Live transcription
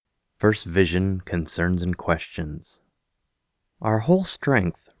First Vision Concerns and Questions. Our whole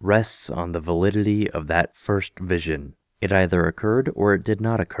strength rests on the validity of that first vision. It either occurred or it did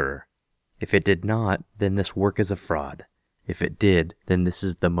not occur. If it did not, then this work is a fraud. If it did, then this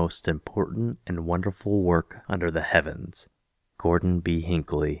is the most important and wonderful work under the heavens. Gordon B.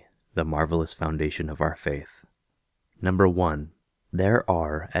 Hinckley, The Marvelous Foundation of Our Faith. Number 1. There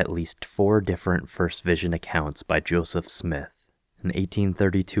are at least 4 different first vision accounts by Joseph Smith. An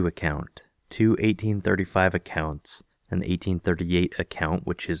 1832 account, 2 1835 accounts, an 1838 account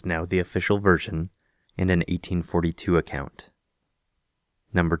which is now the official version, and an 1842 account.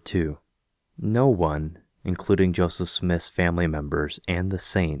 Number 2. No one, including Joseph Smith's family members and the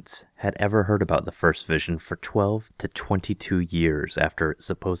saints, had ever heard about the first vision for 12 to 22 years after it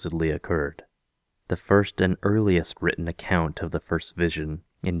supposedly occurred. The first and earliest written account of the first vision,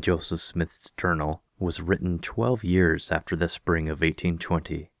 in Joseph Smith's journal, was written 12 years after the spring of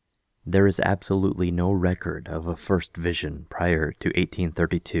 1820. There is absolutely no record of a first vision prior to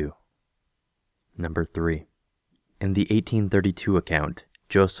 1832. Number 3. In the 1832 account,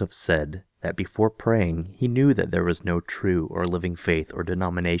 Joseph said that before praying he knew that there was no true or living faith or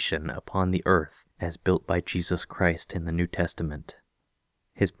denomination upon the earth as built by Jesus Christ in the New Testament.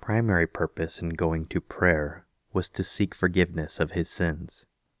 His primary purpose in going to prayer was to seek forgiveness of his sins.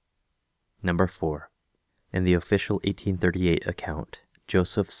 Number 4. In the official 1838 account,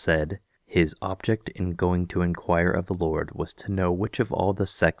 Joseph said his object in going to inquire of the Lord was to know which of all the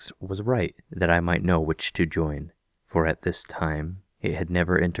sects was right, that I might know which to join, for at this time it had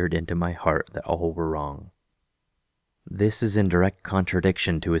never entered into my heart that all were wrong. This is in direct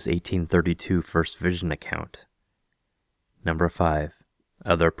contradiction to his 1832 first vision account. Number 5.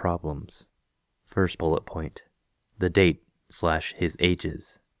 Other problems. First bullet point. The date/his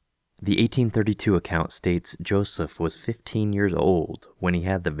ages. The 1832 account states Joseph was 15 years old when he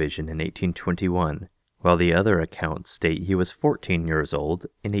had the vision in 1821, while the other accounts state he was 14 years old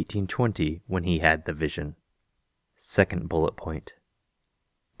in 1820 when he had the vision. Second bullet point.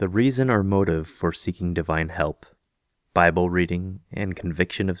 The reason or motive for seeking divine help. Bible reading and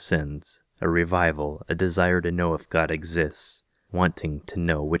conviction of sins, a revival, a desire to know if God exists, wanting to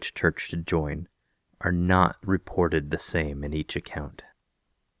know which church to join, are not reported the same in each account.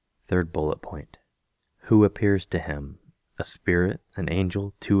 Third bullet point. Who appears to him? A spirit, an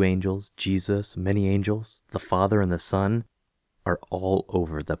angel, 2 angels, Jesus, many angels, the Father and the Son are all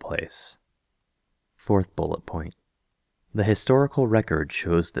over the place. Fourth bullet point. The historical record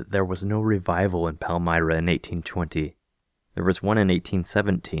shows that there was no revival in Palmyra in 1820. There was one in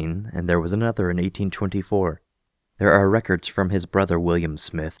 1817, and there was another in 1824. There are records from his brother William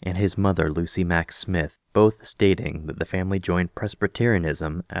Smith and his mother Lucy Mack Smith, both stating that the family joined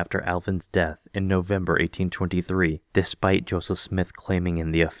Presbyterianism after Alvin's death in November 1823, despite Joseph Smith claiming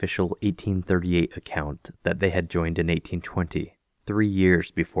in the official 1838 account that they had joined in 1820, 3 years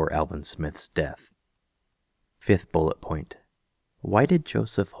before Alvin Smith's death. Fifth bullet point. Why did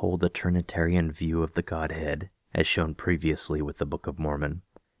Joseph hold a Trinitarian view of the Godhead, as shown previously with the Book of Mormon,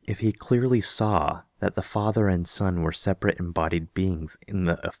 if he clearly saw that the Father and Son were separate embodied beings in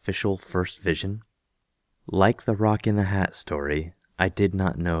the official first vision? Like the Rock in the Hat story, I did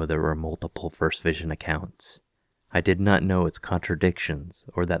not know there were multiple first vision accounts. I did not know its contradictions,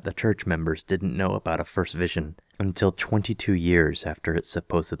 or that the church members didn't know about a first vision until 22 years after it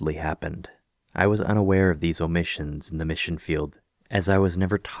supposedly happened. I was unaware of these omissions in the mission field, as I was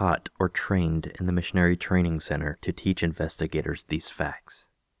never taught or trained in the Missionary Training Center to teach investigators these facts.